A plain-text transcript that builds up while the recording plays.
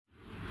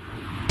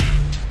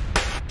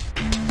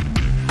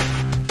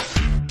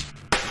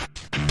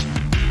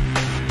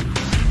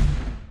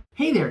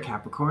Hey there,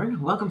 Capricorn.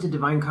 Welcome to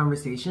Divine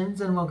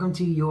Conversations and welcome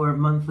to your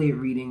monthly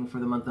reading for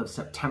the month of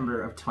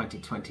September of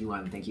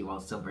 2021. Thank you all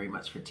so very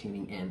much for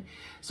tuning in.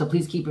 So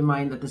please keep in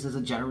mind that this is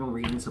a general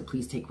reading, so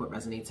please take what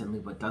resonates and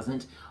leave what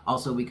doesn't.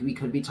 Also, we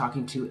could be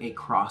talking to a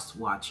cross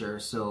watcher,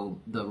 so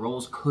the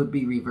roles could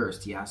be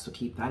reversed, yeah, so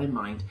keep that in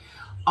mind.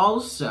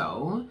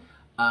 Also,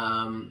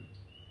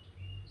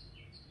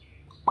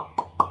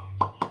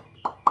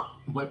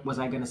 what was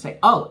I going to say?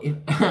 Oh,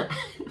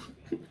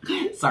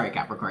 sorry,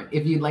 Capricorn.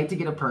 If you'd like to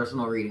get a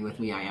personal reading with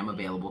me, I am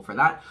available for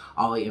that.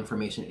 All the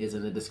information is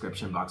in the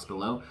description box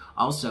below.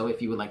 Also,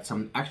 if you would like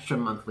some extra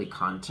monthly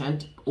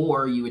content,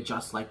 or you would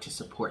just like to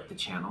support the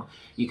channel,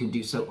 you can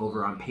do so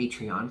over on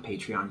Patreon,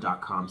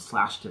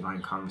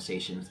 patreon.com/Divine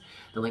Conversations.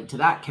 The link to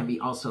that can be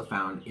also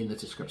found in the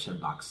description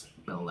box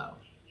below.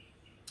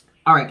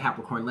 All right,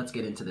 Capricorn, let's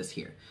get into this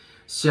here.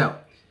 So,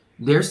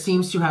 there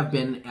seems to have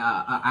been,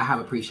 I have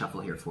a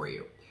pre-shuffle here for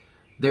you.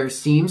 There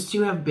seems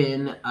to have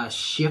been a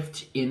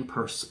shift in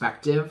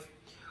perspective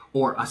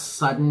or a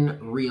sudden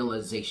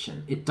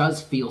realization. It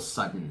does feel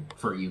sudden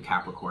for you,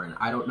 Capricorn.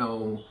 I don't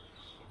know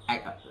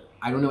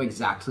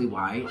exactly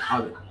why,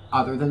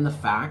 other than the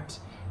fact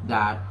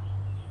that,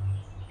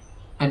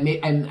 and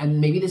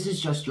maybe this is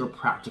just your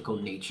practical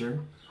nature,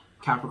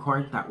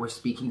 Capricorn, that we're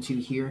speaking to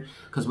here,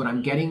 because what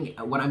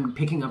I'm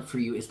picking up for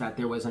you is that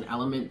there was an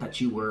element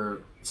that you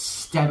were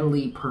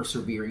steadily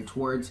persevering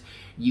towards.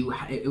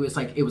 It was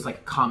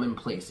like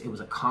commonplace. It was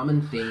a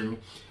common thing.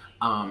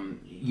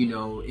 You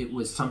know, it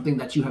was something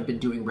that you have been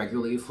doing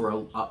regularly for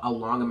a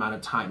long amount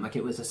of time. Like,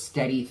 it was a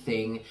steady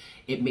thing.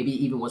 It maybe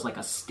even was like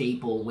a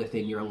staple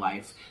within your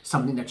life,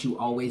 something that you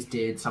always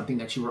did, something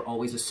that you were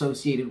always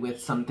associated with,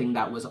 something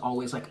that was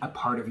always like a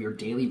part of your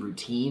daily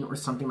routine or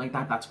something like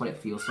that. That's what it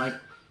feels like.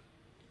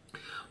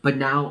 But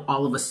now,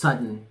 all of a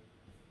sudden,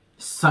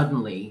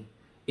 suddenly,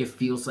 it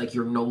feels like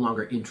you're no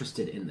longer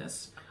interested in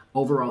this.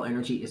 Overall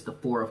energy is the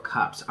Four of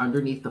Cups.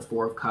 Underneath the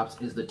Four of Cups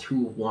is the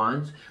Two of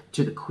Wands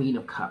to the Queen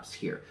of Cups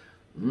here.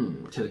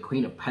 To the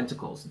Queen of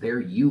Pentacles. There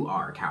you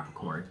are,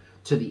 Capricorn.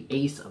 To the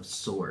Ace of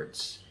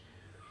Swords.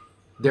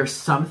 There's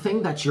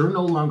something that you're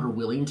no longer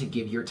willing to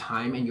give your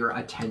time and your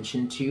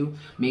attention to.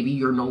 Maybe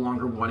you're no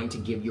longer wanting to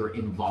give your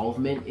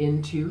involvement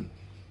into.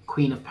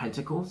 Queen of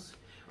Pentacles.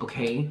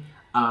 Okay?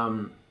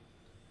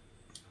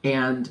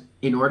 And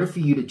in order for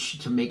you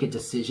to make a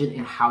decision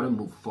in how to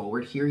move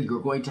forward here, you're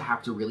going to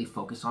have to really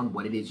focus on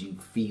what it is you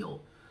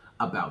feel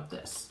about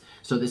this.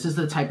 So this is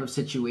the type of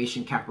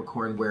situation,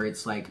 Capricorn, where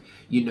it's like,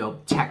 you know,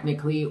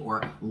 technically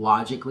or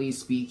logically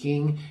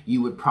speaking,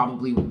 you would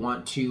probably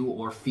want to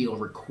or feel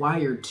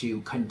required to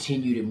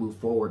continue to move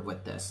forward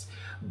with this,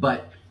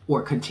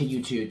 or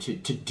continue to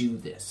do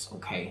this,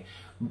 okay?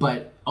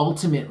 But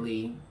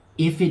ultimately,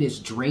 if it is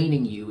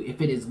draining you,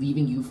 if it is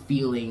leaving you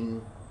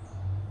feeling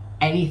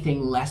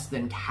anything less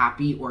than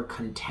happy or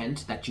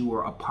content that you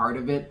were a part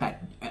of it,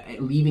 that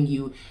leaving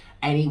you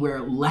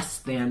anywhere less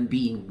than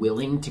being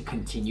willing to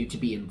continue to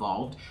be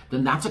involved,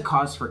 then that's a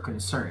cause for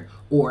concern.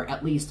 Or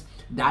at least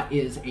that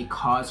is a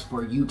cause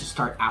for you to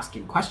start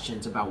asking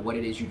questions about what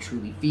it is you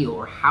truly feel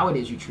or how it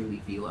is you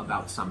truly feel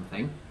about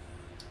something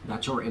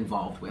that you're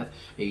involved with,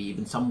 maybe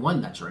even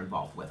someone that you're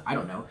involved with. I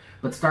don't know,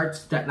 but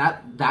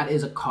that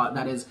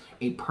is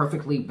a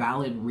perfectly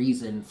valid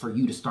reason for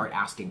you to start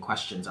asking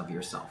questions of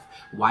yourself.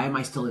 Why am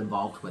I still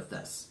involved with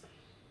this?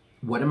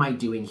 What am I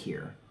doing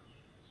here?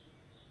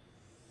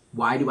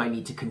 Why do I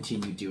need to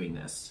continue doing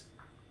this?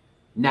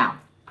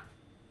 Now,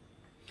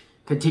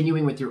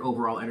 continuing with your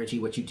overall energy,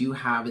 what you do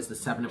have is the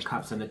Seven of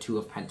Cups and the Two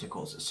of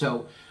Pentacles.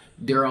 So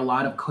there are a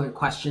lot of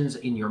questions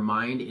in your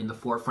mind, in the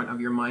forefront of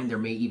your mind. There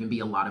may even be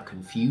a lot of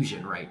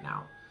confusion right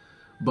now.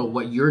 But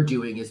what you're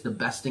doing is the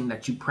best thing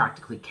that you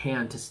practically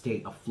can to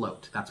stay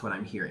afloat. That's what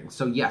I'm hearing.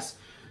 So yes,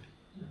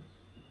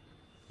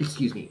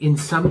 excuse me, in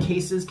some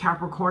cases,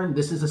 Capricorn,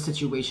 this is a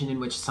situation in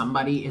which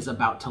somebody is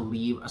about to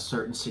leave a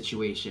certain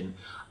situation.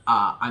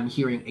 I'm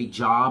hearing a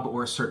job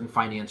or a certain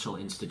financial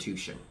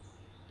institution.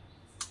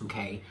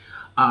 Okay?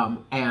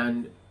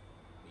 And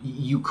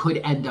you could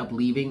end up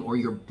leaving, or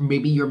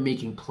maybe you're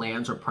making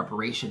plans or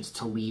preparations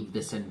to leave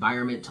this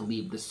environment, to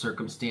leave this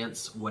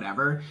circumstance,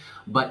 whatever.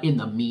 But in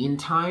the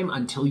meantime,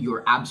 until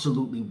you're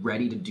absolutely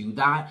ready to do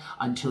that,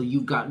 until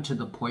you've gotten to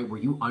the point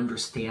where you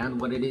understand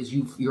what it is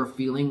you're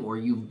feeling, or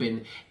you've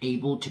been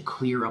able to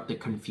clear up the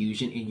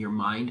confusion in your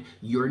mind,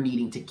 you're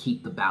needing to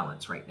keep the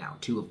balance right now.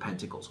 Two of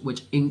Pentacles,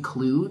 which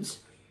includes,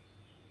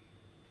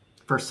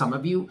 for some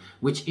of you,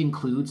 which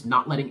includes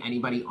not letting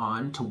anybody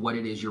on to what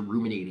it is you're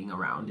ruminating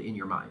around in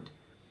your mind.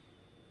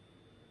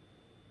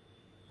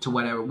 To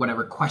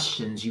whatever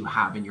questions you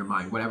have in your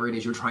mind, whatever it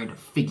is you're trying to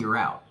figure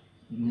out,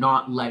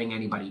 not letting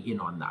anybody in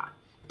on that,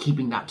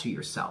 keeping that to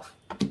yourself.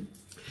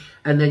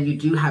 And then you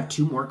do have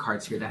two more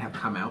cards here that have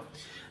come out.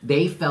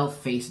 They fell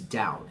face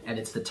down, and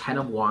it's the Ten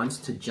of Wands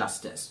to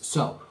Justice.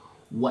 So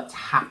what's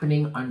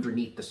happening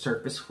underneath the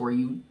surface for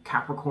you,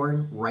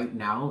 Capricorn, right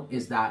now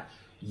is that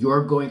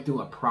you're going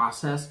through a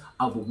process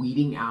of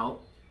weeding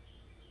out.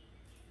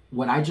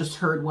 What I just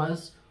heard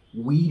was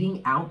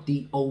weeding out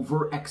the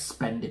over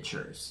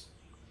expenditures.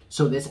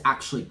 So this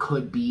actually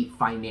could be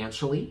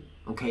financially,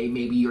 okay?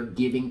 Maybe you're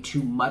giving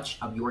too much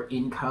of your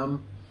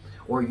income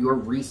or your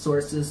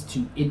resources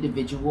to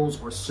individuals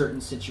or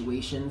certain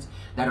situations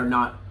that are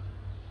not,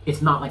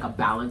 it's not like a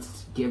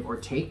balanced give or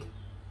take.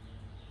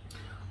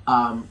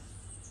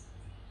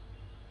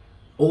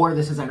 Or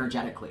this is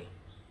energetically,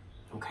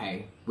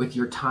 okay? With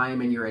your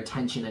time and your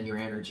attention and your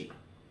energy,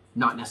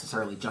 not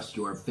necessarily just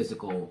your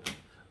physical,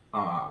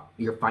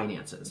 your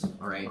finances,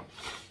 all right?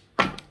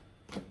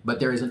 But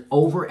there is an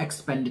over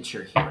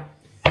expenditure here.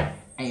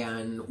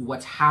 And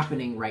what's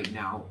happening right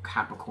now,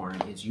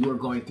 Capricorn, is you are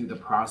going through the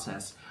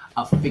process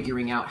of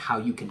figuring out how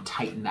you can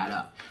tighten that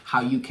up,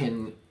 how you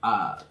can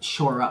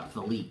shore up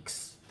the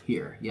leaks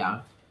here,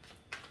 yeah?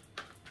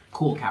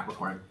 Cool,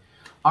 Capricorn.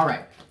 All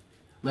right,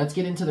 let's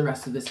get into the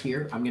rest of this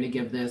here. I'm gonna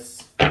give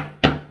this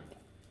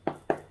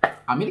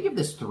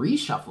 3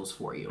 shuffles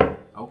for you,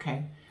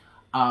 okay?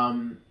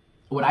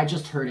 What I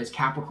just heard is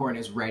Capricorn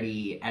is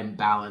ready and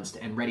balanced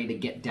and ready to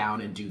get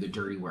down and do the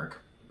dirty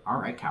work. All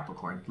right,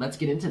 Capricorn, let's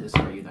get into this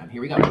for you then. Here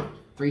we go.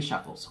 3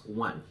 shuffles.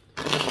 1,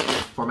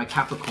 for my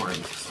Capricorn,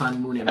 Sun,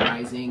 Moon, and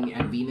Rising,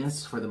 and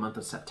Venus for the month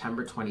of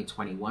September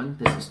 2021.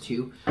 This is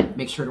 2.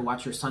 Make sure to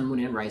watch your Sun, Moon,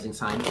 and Rising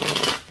sign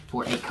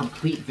for a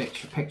complete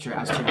picture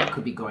as to what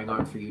could be going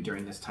on for you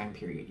during this time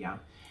period, yeah?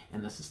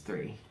 And this is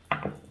 3.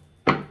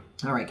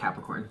 All right,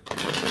 Capricorn,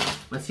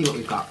 let's see what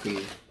we've got for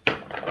you.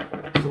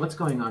 So what's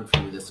going on for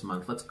you this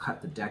month? Let's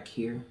cut the deck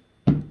here.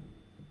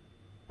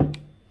 Boop.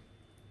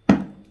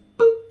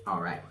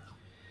 All right.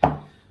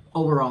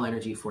 Overall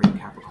energy for you,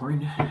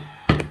 Capricorn.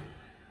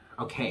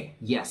 Okay,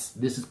 yes,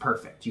 this is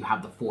perfect. You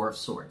have the 4 of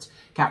Swords.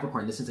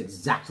 Capricorn, this is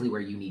exactly where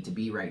you need to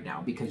be right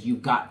now because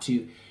you've got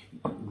to,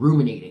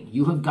 ruminating.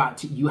 You have got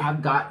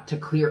to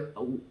clear.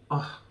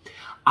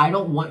 I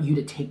don't want you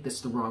to take this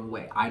the wrong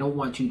way. I don't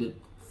want you to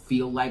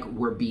feel like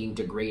we're being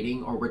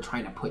degrading or we're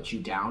trying to put you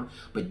down,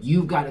 but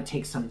you've got to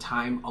take some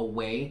time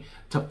away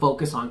to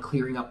focus on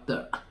clearing up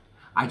the,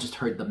 I just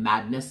heard the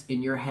madness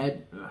in your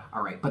head.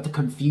 All right, but the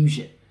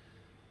confusion.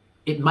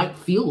 It might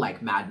feel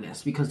like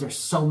madness because there's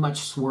so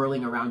much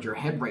swirling around your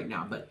head right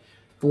now, but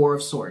 4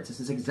 of Swords, this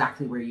is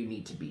exactly where you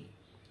need to be.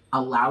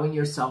 Allowing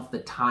yourself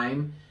the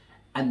time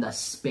and the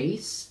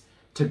space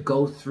to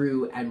go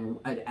through and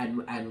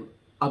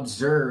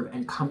observe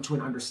and come to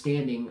an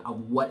understanding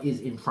of what is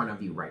in front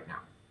of you right now.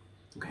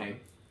 Okay,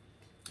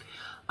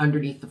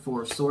 underneath the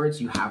 4 of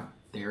Swords, you have,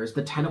 there's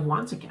the 10 of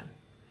Wands again.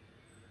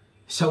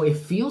 So it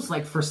feels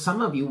like for some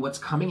of you, what's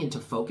coming into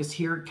focus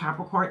here,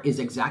 Capricorn, is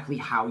exactly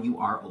how you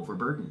are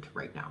overburdened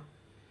right now.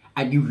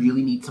 And you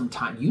really need some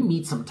time. You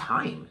need some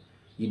time.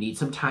 You need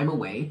some time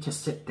away to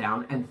sit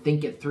down and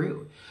think it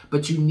through.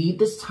 But you need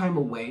this time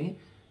away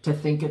to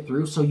think it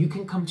through so you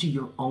can come to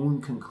your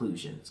own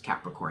conclusions,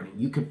 Capricorn,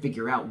 and you can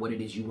figure out what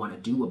it is you want to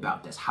do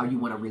about this, how you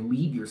want to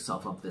relieve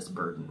yourself of this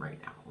burden right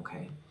now,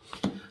 okay?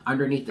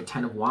 Underneath the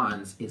 10 of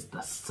Wands is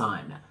the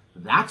Sun.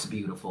 That's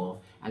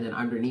beautiful. And then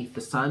underneath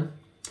the Sun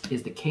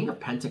is the King of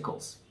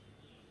Pentacles.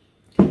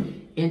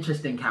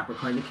 Interesting,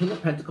 Capricorn. The King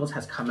of Pentacles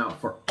has come out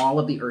for all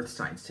of the Earth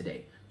signs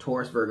today.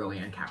 Taurus, Virgo,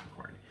 and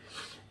Capricorn.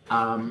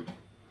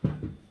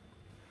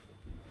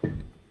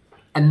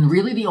 And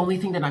really the only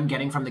thing that I'm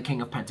getting from the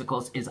King of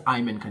Pentacles is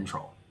I'm in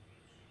control.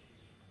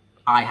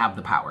 I have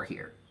the power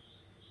here.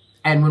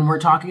 And when we're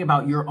talking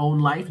about your own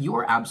life, you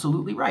are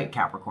absolutely right,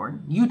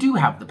 Capricorn. You do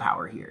have the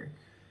power here.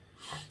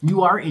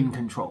 You are in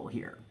control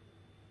here.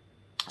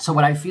 So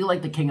what I feel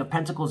like the King of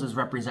Pentacles is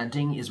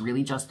representing is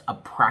really just a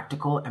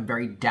practical and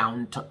very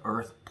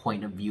down-to-earth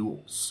point of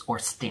view or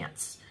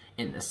stance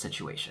in this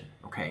situation,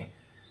 okay?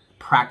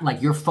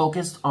 Like you're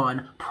focused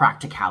on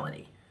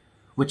practicality,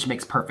 which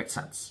makes perfect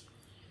sense.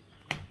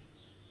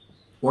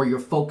 Or you're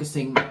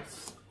focusing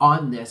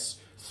on this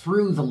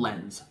through the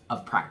lens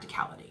of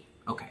practicality.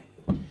 Okay,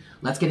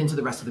 let's get into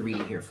the rest of the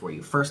reading here for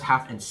you. First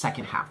half and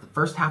second half. The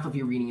first half of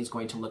your reading is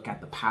going to look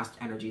at the past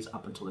energies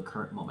up until the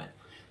current moment.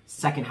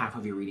 Second half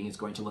of your reading is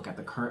going to look at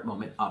the current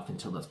moment up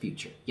until the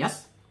future.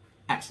 Yes?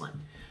 Excellent.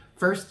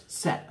 First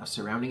set of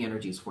surrounding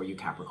energies for you,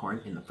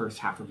 Capricorn. In the first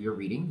half of your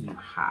reading, you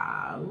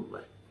have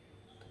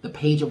the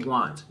Page of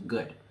Wands.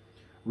 Good.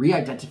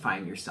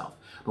 Re-identifying yourself.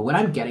 But what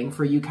I'm getting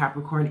for you,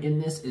 Capricorn, in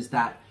this is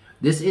that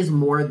this is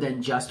more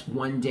than just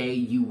one day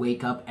you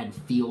wake up and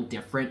feel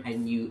different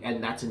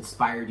and that's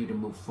inspired you to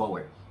move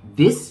forward.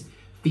 This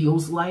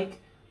feels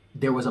like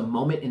there was a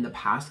moment in the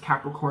past,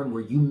 Capricorn,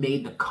 where you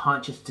made the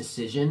conscious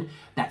decision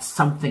that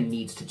something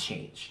needs to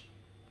change.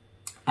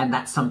 And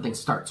that something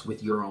starts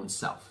with your own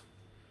self.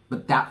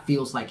 But that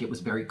feels like it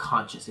was very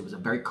conscious. It was a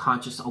very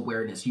conscious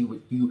awareness.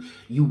 You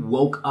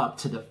woke up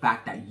to the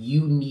fact that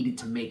you needed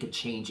to make a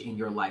change in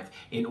your life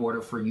in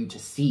order for you to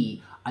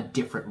see a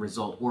different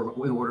result, or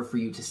in order for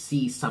you to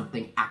see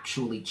something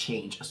actually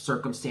change, a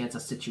circumstance, a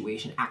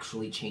situation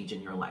actually change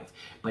in your life.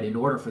 But in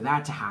order for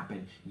that to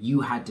happen,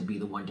 you had to be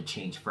the one to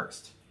change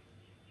first.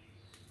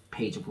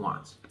 Page of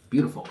Wands.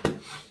 Beautiful.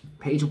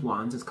 Page of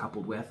Wands is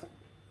coupled with,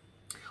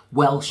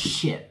 well,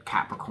 shit,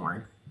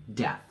 Capricorn,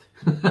 death.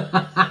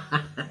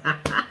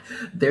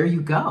 There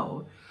you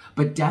go.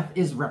 But death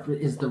is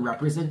the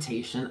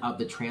representation of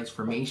the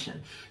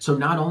transformation. So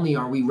not only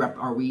are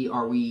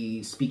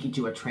we speaking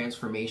to a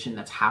transformation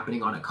that's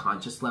happening on a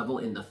conscious level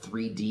in the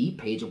 3D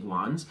Page of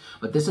Wands,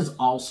 but this is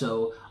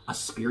also a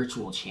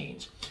spiritual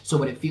change. So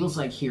what it feels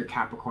like here,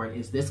 Capricorn,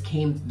 is this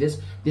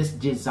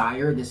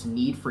desire, this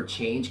need for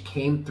change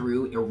came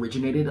through,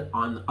 originated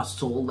on a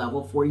soul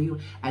level for you,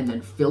 and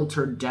then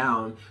filtered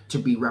down to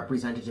be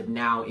representative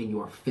now in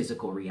your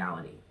physical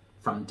reality,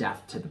 from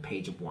death to the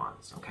Page of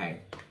Wands,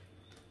 okay?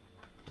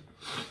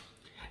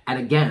 And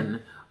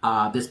again,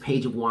 this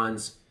Page of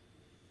Wands,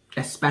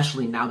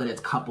 especially now that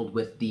it's coupled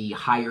with the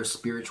higher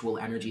spiritual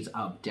energies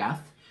of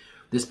death,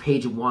 this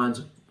Page of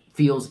Wands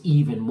feels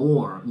even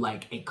more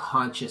like a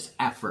conscious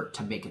effort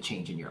to make a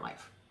change in your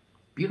life.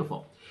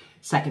 Beautiful.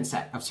 Second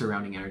set of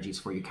surrounding energies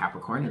for you,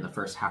 Capricorn, in the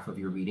first half of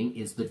your reading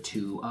is the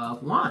Two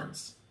of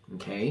Wands,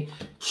 okay?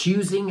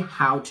 Choosing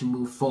how to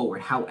move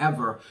forward.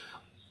 However,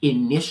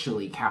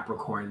 initially,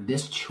 Capricorn,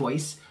 this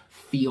choice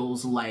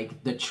feels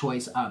like the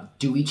choice of,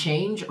 do we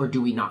change or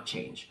do we not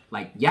change?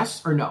 Like,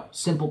 yes or no?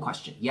 Simple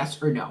question.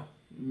 Yes or no?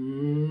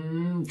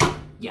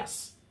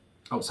 Yes.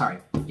 Oh, sorry.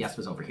 Yes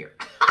was over here.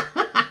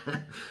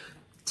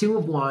 Two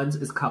of Wands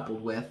is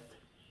coupled with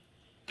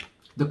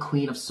the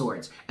Queen of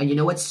Swords. And you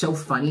know what's so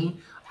funny?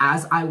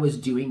 As I was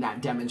doing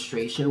that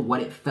demonstration,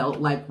 what it felt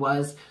like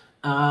was,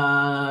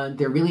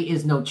 there really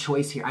is no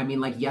choice here. I mean,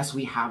 like, yes,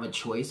 we have a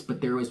choice,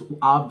 but there is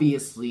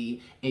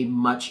obviously a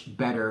much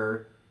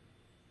better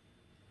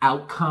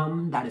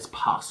outcome that is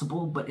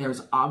possible, but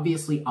there's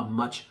obviously a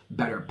much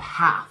better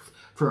path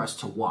for us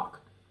to walk.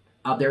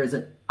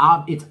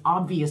 It's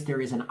obvious there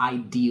is an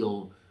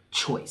ideal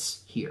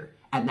choice here,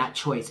 and that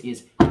choice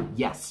is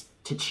yes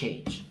to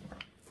change.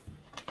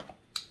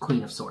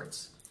 Queen of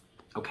Swords.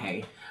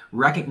 Okay,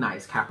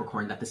 recognize,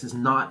 Capricorn, that this is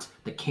not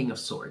the King of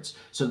Swords.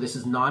 So this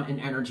is not an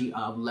energy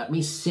of, let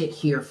me sit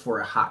here for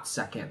a hot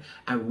second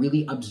and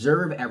really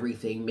observe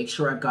everything, make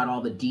sure I've got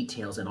all the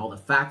details and all the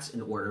facts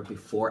in order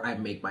before I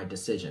make my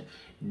decision.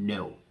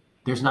 No,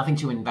 there's nothing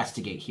to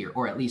investigate here,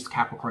 or at least,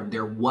 Capricorn,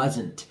 there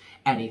wasn't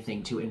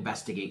anything to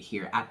investigate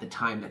here at the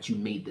time that you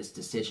made this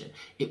decision.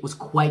 It was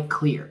quite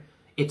clear.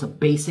 It's a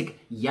basic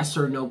yes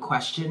or no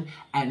question,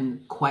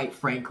 and quite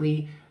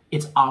frankly,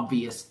 it's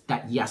obvious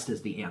that yes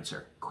is the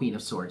answer. Queen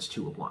of Swords,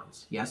 Two of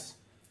Wands. Yes?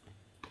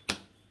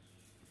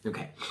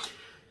 Okay.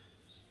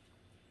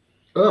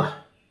 Ugh.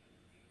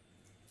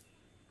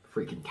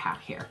 Freaking cat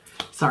hair.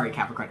 Sorry,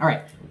 Capricorn. All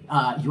right.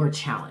 Your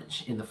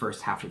challenge in the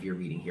first half of your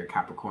reading here,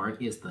 Capricorn,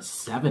 is the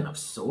Seven of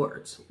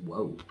Swords.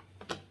 Whoa.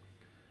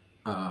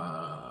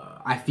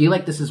 I feel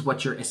like this is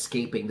what you're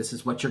escaping. This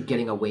is what you're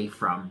getting away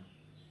from.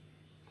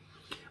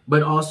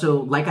 But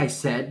also, like I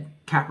said,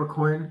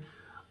 Capricorn,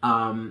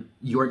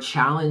 your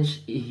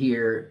challenge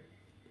here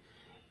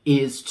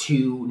is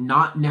to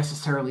not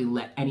necessarily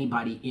let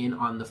anybody in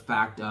on the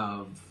fact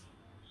of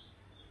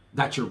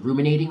that you're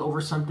ruminating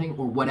over something,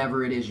 or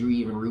whatever it is you're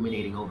even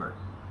ruminating over.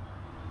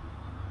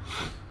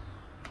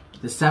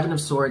 The Seven of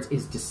Swords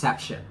is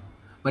deception,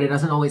 but it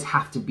doesn't always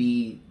have to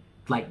be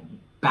like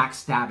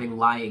backstabbing,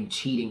 lying,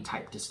 cheating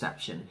type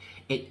deception.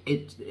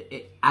 It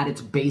at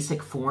its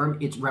basic form,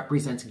 it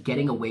represents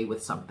getting away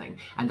with something,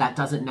 and that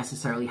doesn't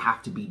necessarily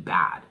have to be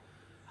bad.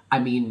 I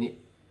mean,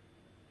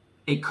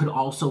 it could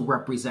also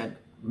represent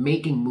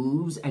making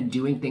moves and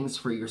doing things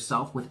for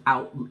yourself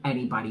without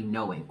anybody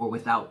knowing, or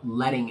without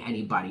letting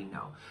anybody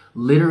know.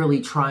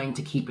 Literally trying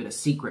to keep it a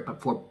secret,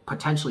 but for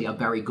potentially a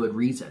very good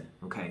reason,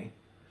 okay?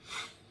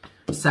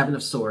 Seven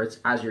of Swords,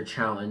 as your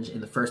challenge in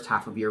the first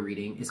half of your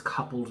reading, is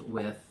coupled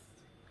with,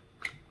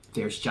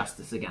 there's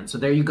Justice again. So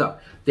there you go.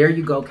 There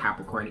you go,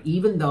 Capricorn.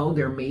 Even though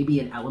there may be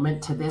an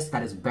element to this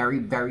that is very,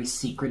 very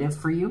secretive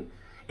for you,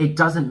 it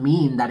doesn't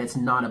mean that it's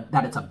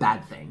a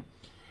bad thing.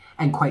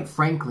 And quite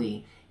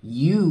frankly,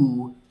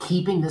 you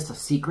keeping this a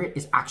secret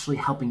is actually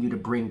helping you to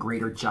bring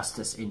greater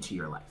justice into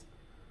your life.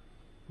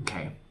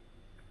 Okay?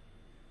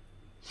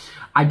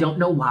 I don't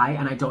know why,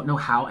 and I don't know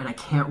how, and I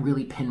can't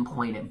really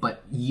pinpoint it,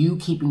 but you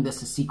keeping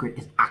this a secret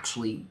is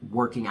actually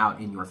working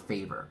out in your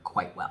favor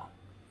quite well.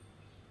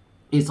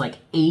 Is like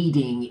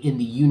aiding in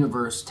the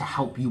universe to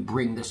help you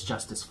bring this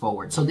justice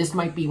forward. So this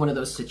might be one of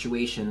those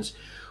situations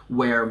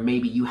where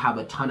maybe you have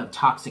a ton of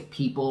toxic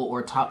people,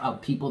 or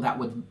people that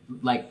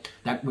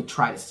would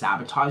try to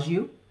sabotage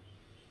you.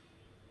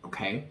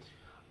 Okay.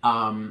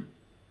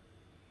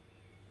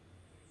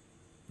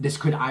 This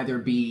could either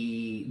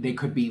be, they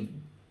could be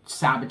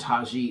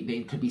saboteurs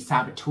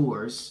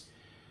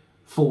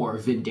for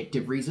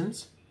vindictive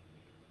reasons,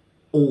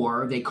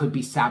 or they could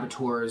be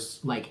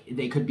saboteurs, like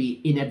they could be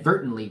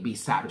inadvertently be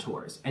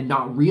saboteurs and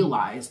not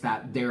realize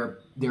that their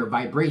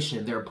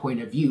vibration, their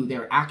point of view,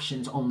 their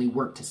actions only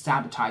work to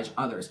sabotage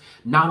others.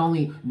 Not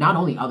only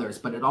others,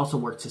 but it also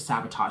works to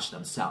sabotage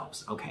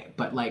themselves. Okay,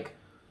 but like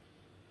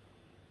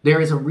there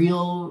is a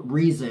real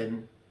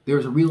reason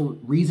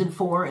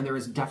for, and there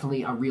is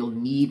definitely a real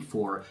need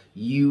for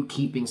you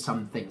keeping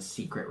some things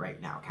secret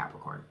right now,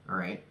 Capricorn. All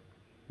right,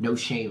 no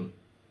shame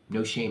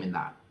in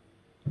that.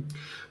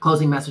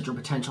 Closing message or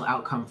potential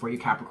outcome for you,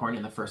 Capricorn,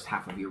 in the first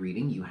half of your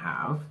reading, you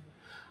have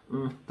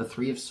The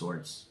Three of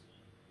Swords.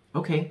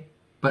 Okay.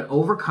 But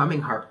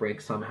overcoming heartbreak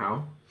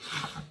somehow.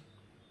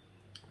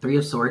 Three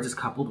of Swords is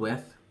coupled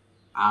with,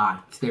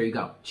 there you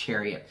go,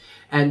 Chariot.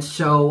 And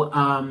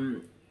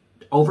so,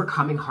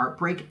 overcoming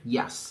heartbreak,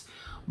 yes.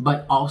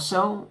 But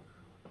also,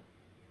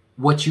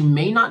 what you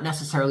may not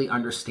necessarily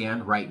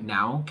understand right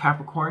now,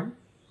 Capricorn,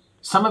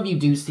 some of you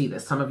do see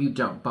this, some of you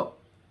don't. But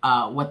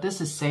what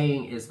this is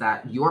saying is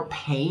that your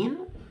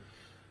pain,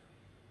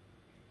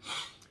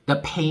 the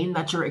pain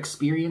that you're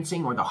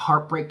experiencing or the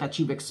heartbreak that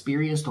you've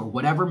experienced or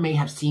whatever may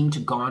have seemed to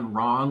gone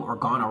wrong or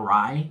gone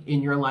awry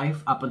in your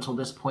life up until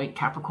this point,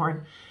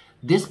 Capricorn,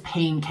 this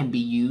pain can be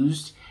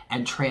used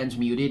and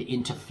transmuted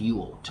into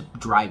fuel to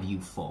drive you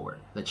forward,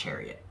 the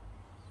Chariot.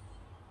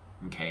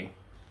 Okay?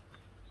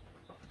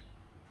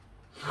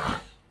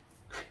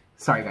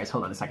 Sorry guys,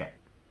 hold on a second.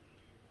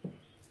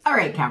 All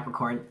right,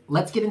 Capricorn,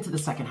 let's get into the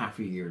second half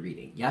of your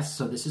reading. Yes,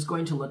 so this is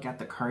going to look at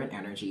the current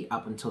energy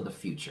up until the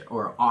future,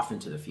 or off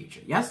into the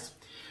future. Yes?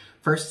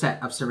 First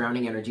set of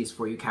surrounding energies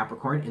for you,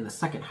 Capricorn. In the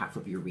second half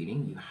of your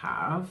reading, you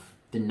have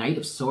the Knight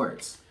of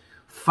Swords,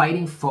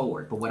 fighting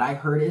forward. But what I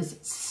heard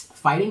is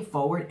fighting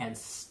forward and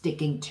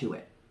sticking to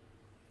it.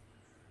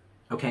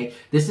 Okay?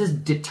 This is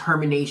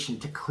determination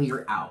to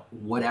clear out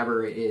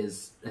whatever it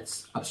is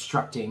that's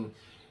obstructing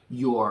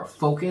your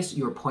focus,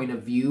 your point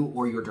of view,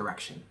 or your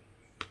direction.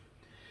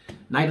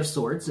 Knight of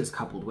Swords is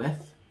coupled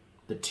with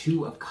the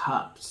Two of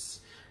Cups.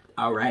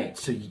 All right,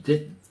 so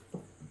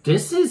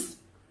this is,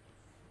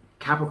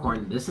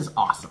 Capricorn, this is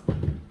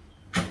awesome.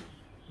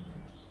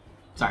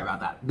 Sorry about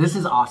that. This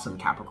is awesome,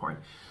 Capricorn.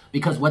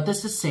 Because what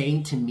this is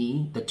saying to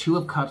me, the Two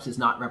of Cups is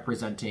not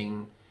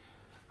representing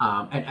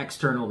an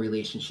external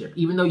relationship.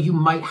 Even though you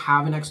might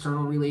have an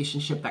external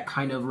relationship that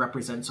kind of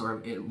represents,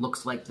 or it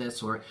looks like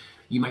this, or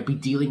you might be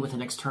dealing with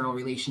an external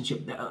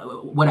relationship,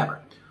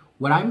 whatever.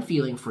 What I'm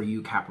feeling for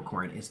you,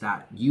 Capricorn, is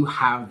that you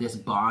have this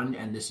bond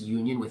and this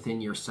union within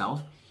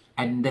yourself,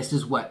 and this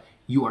is what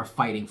you are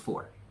fighting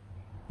for.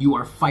 You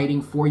are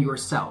fighting for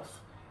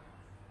yourself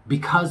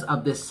because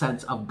of this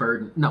sense of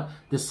burden,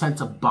 this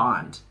sense of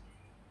bond,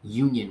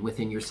 union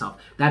within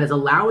yourself that is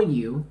allowing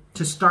you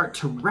to start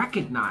to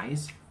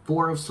recognize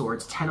Four of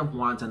Swords, Ten of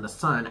Wands, and the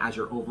Sun as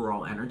your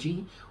overall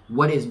energy,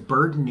 what is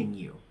burdening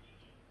you,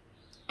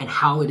 and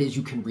how it is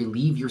you can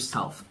relieve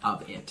yourself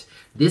of it.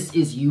 This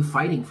is you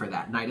fighting for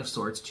that. Knight of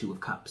Swords, Two of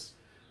Cups.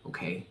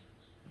 Okay?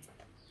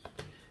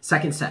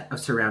 Second set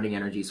of surrounding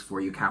energies for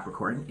you,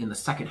 Capricorn. In the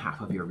second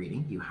half of your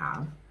reading, you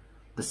have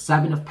the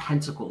Seven of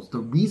Pentacles. The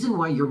reason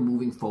why you're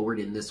moving forward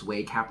in this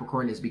way,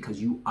 Capricorn, is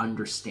because you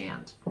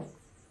understand.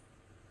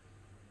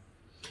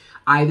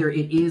 Either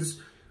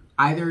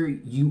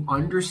you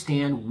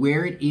understand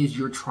where it is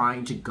you're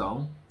trying to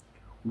go,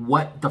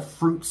 what the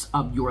fruits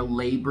of your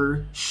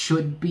labor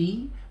should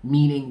be,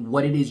 meaning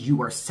what it is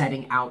you are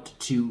setting out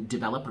to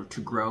develop or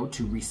to grow,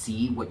 to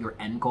receive, what your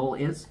end goal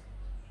is.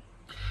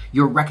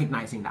 You're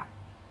recognizing that.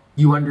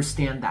 You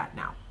understand that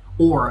now.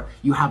 Or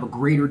you have a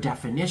greater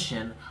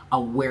definition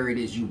of where it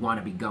is you want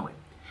to be going.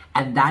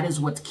 And that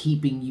is what's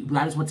keeping you,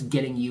 that is what's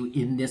getting you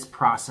in this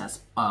process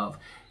of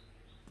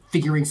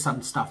figuring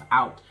some stuff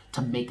out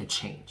to make a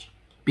change.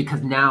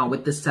 Because now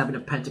with the Seven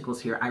of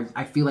Pentacles here,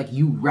 I feel like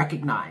you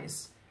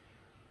recognize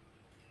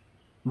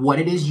what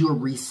it is you're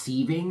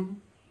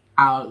receiving,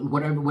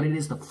 what it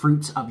is the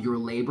fruits of your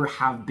labor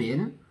have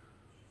been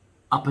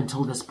up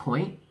until this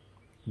point,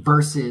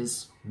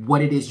 versus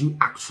what it is you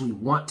actually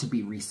want to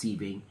be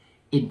receiving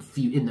in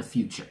the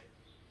future.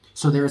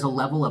 So there's a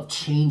level of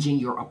changing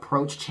your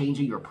approach,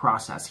 changing your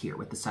process here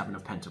with the Seven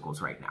of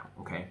Pentacles right now,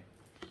 okay?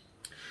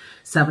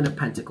 Seven of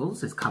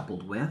Pentacles is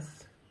coupled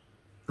with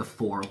the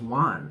Four of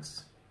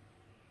Wands.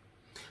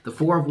 The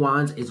Four of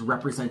Wands is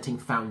representing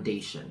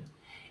foundation.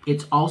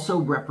 It's also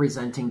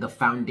representing the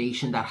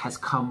foundation that has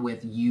come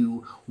with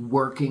you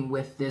working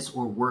with this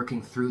or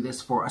working through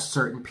this for a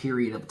certain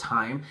period of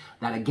time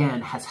that,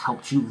 again, has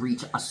helped you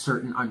reach a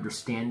certain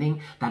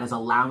understanding that is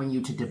allowing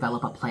you to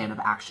develop a plan of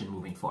action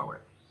moving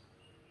forward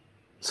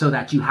so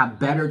that you have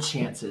better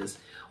chances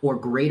or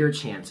greater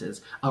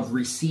chances of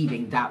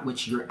receiving that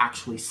which you're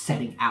actually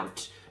setting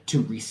out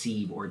to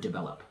receive or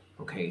develop,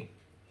 okay?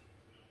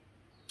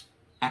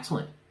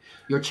 Excellent.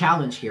 Your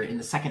challenge here in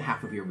the second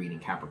half of your reading,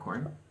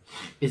 Capricorn,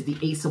 is the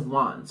Ace of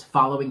Wands,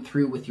 following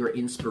through with your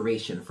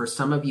inspiration. For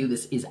some of you,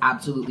 this is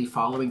absolutely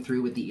following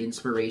through with the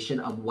inspiration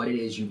of what it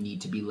is you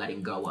need to be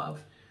letting go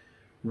of.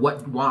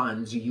 What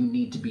wands you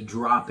need to be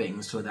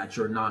dropping so that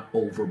you're not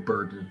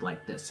overburdened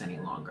like this any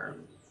longer.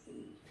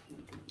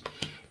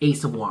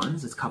 Ace of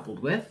Wands is coupled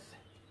with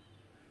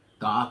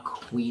the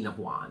Queen of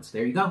Wands.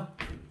 There you go.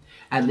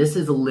 And this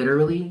is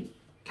literally,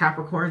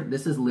 Capricorn,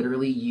 this is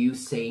literally you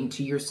saying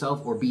to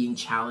yourself or being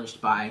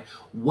challenged by,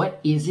 what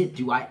is it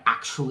do I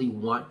actually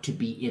want to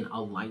be in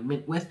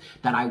alignment with,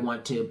 that I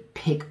want to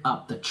pick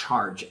up the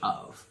charge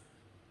of?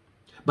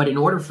 But in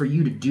order for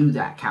you to do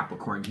that,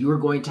 Capricorn, you are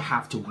going to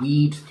have to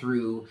weed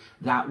through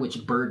that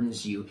which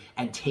burdens you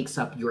and takes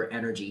up your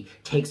energy,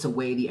 takes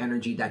away the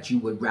energy that you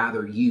would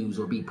rather use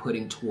or be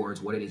putting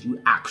towards what it is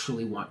you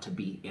actually want to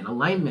be in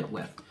alignment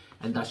with.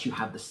 And thus you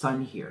have the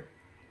sun here,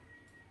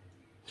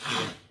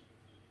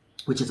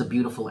 which is a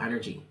beautiful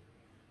energy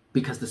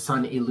because the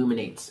sun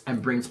illuminates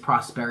and brings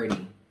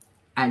prosperity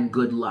and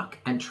good luck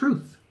and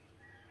truth.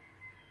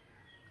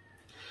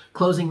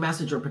 Closing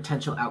message or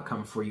potential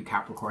outcome for you,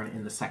 Capricorn,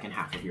 in the second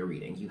half of your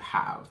reading. You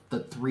have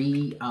the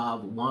Three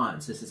of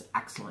Wands. This is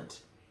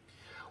excellent.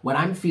 What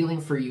I'm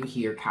feeling for you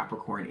here,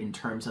 Capricorn, in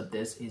terms of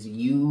this is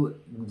you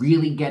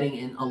really getting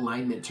in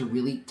alignment to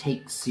really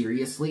take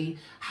seriously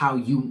how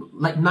you,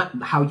 like,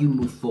 not how you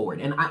move forward.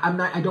 And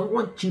I don't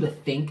want you to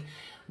think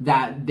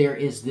that there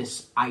is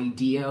this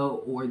idea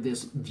or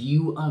this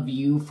view of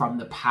you from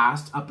the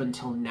past up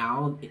until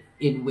now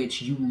in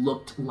which you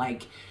looked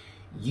like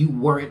you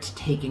weren't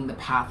taking the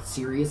path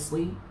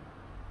seriously.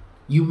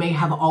 You may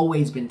have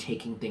always been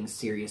taking things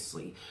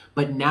seriously,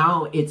 but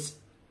now it's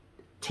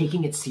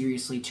taking it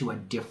seriously to a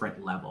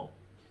different level.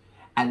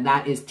 And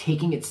that is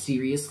taking it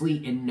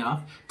seriously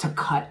enough to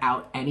cut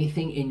out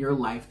anything in your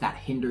life that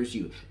hinders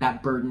you,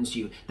 that burdens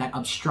you, that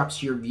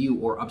obstructs your view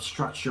or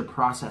obstructs your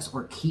process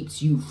or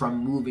keeps you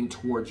from moving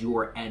towards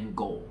your end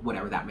goal,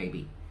 whatever that may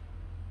be.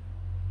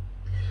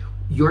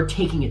 You're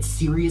taking it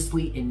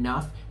seriously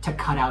enough to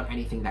cut out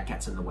anything that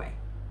gets in the way.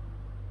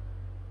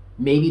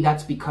 Maybe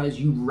that's because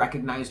you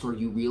recognized or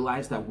you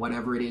realized that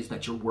whatever it is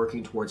that you're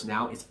working towards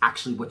now is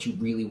actually what you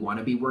really want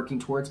to be working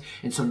towards.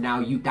 And so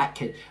now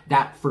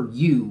that for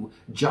you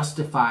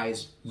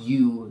justifies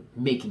you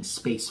making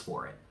space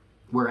for it.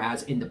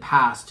 Whereas in the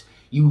past,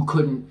 you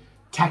couldn't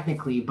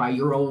technically, by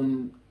your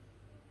own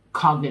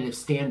cognitive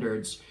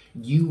standards,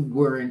 you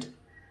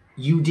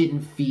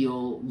didn't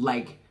feel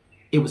like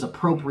it was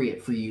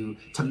appropriate for you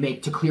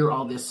to clear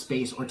all this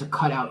space or to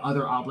cut out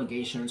other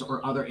obligations or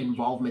other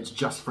involvements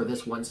just for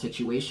this one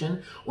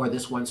situation or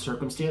this one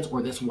circumstance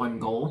or this one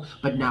goal.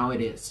 But now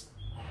it is.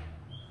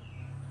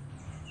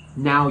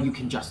 Now you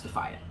can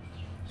justify it.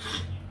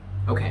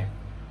 Okay.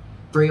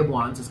 Three of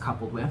Wands is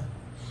coupled with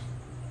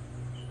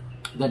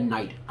the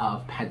Knight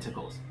of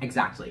Pentacles.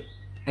 Exactly.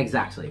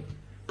 Exactly.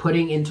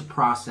 Putting into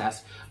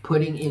process,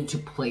 putting into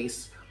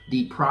place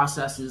the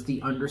processes, the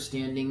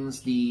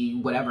understandings, the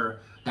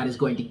whatever that is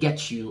going to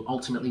get you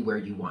ultimately where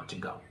you want to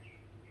go.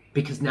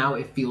 Because now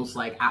it feels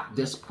like at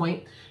this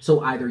point,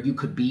 so either you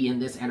could be in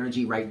this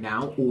energy right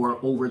now or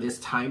over this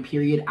time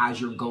period as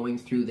you're going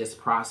through this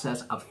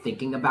process of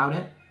thinking about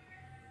it,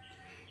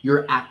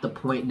 you're at the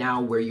point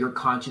now where you're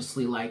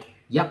consciously like,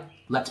 yep,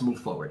 let's move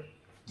forward.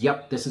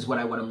 Yep, this is what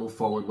I want to move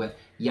forward with.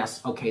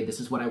 Yes, okay, this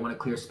is what I want to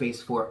clear space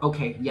for.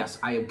 Okay, yes,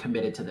 I am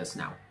committed to this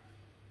now.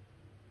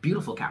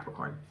 Beautiful,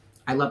 Capricorn.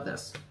 I love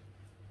this.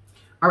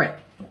 All right.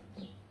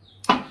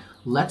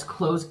 Let's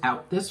close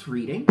out this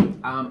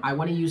reading. I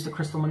want to use the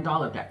Crystal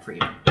Mandala deck for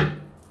you.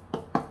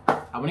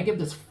 I want to give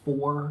this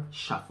 4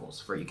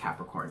 shuffles for you,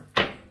 Capricorn.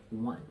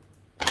 1,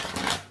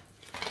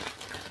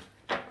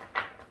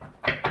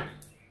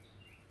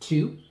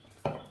 2,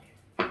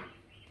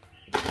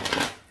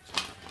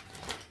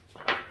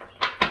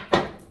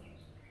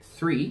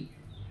 3,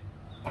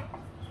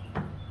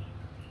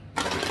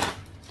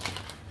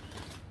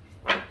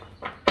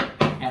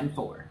 and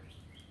 4.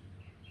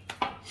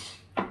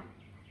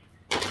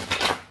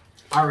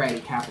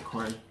 Alrighty,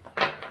 Capricorn.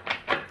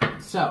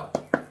 So,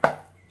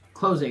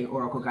 closing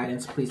oracle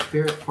guidance, please,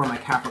 Spirit, for my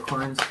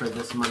Capricorns for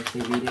this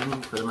monthly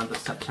reading for the month of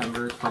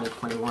September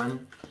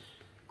 2021.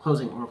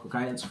 Closing oracle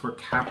guidance for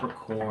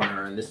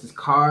Capricorn. This is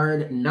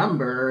card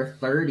number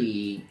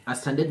 30.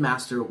 Ascended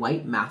Master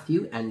White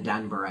Matthew and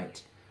Dan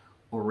Barite.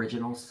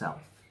 Original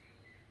Self.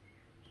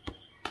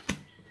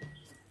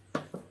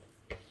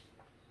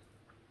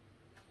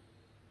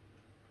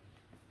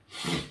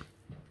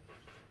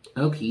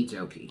 Okie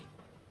dokie.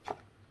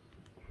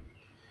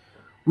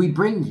 We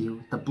bring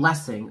you the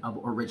blessing of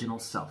Original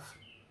Self.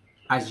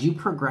 As you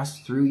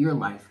progress through your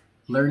life,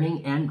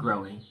 learning and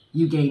growing,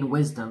 you gain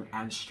wisdom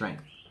and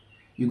strength.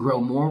 You grow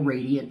more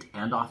radiant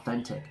and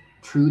authentic,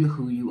 true to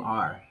who you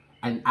are.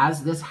 And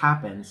as this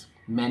happens,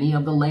 many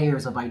of the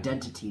layers of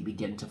identity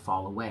begin to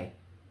fall away.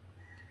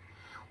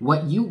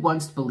 What you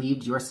once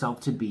believed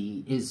yourself to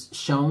be is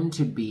shown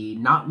to be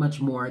not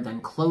much more than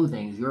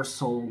clothing your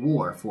soul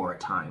wore for a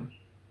time.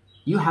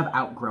 You have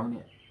outgrown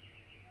it.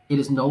 It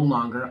is no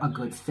longer a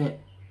good fit.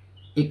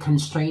 It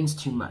constrains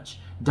too much,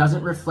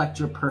 doesn't reflect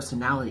your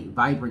personality,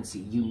 vibrancy,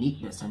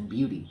 uniqueness, and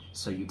beauty,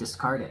 so you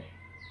discard it.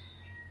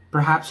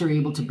 Perhaps you're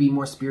able to be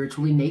more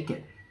spiritually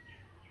naked.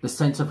 The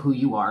sense of who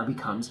you are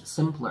becomes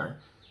simpler.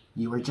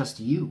 You are just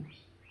you.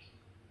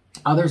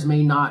 Others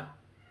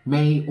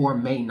may or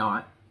may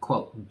not,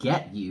 quote,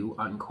 get you,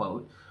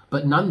 unquote,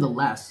 but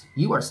nonetheless,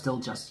 you are still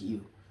just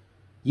you.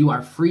 You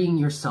are freeing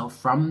yourself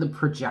from the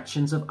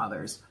projections of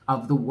others,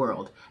 of the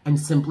world, and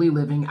simply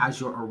living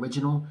as your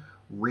original,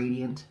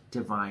 radiant,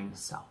 divine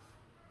self.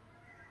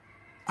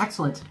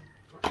 Excellent.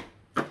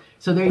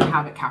 So there you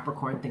have it,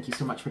 Capricorn. Thank you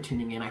so much for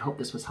tuning in. I hope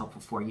this was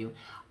helpful for you.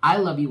 I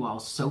love you all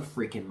so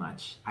freaking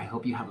much. I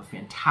hope you have a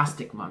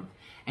fantastic month,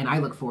 and I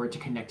look forward to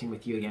connecting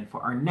with you again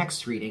for our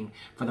next reading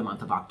for the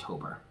month of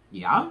October.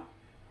 Yeah?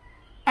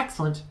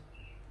 Excellent.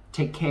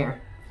 Take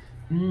care.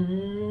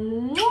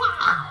 Mwah!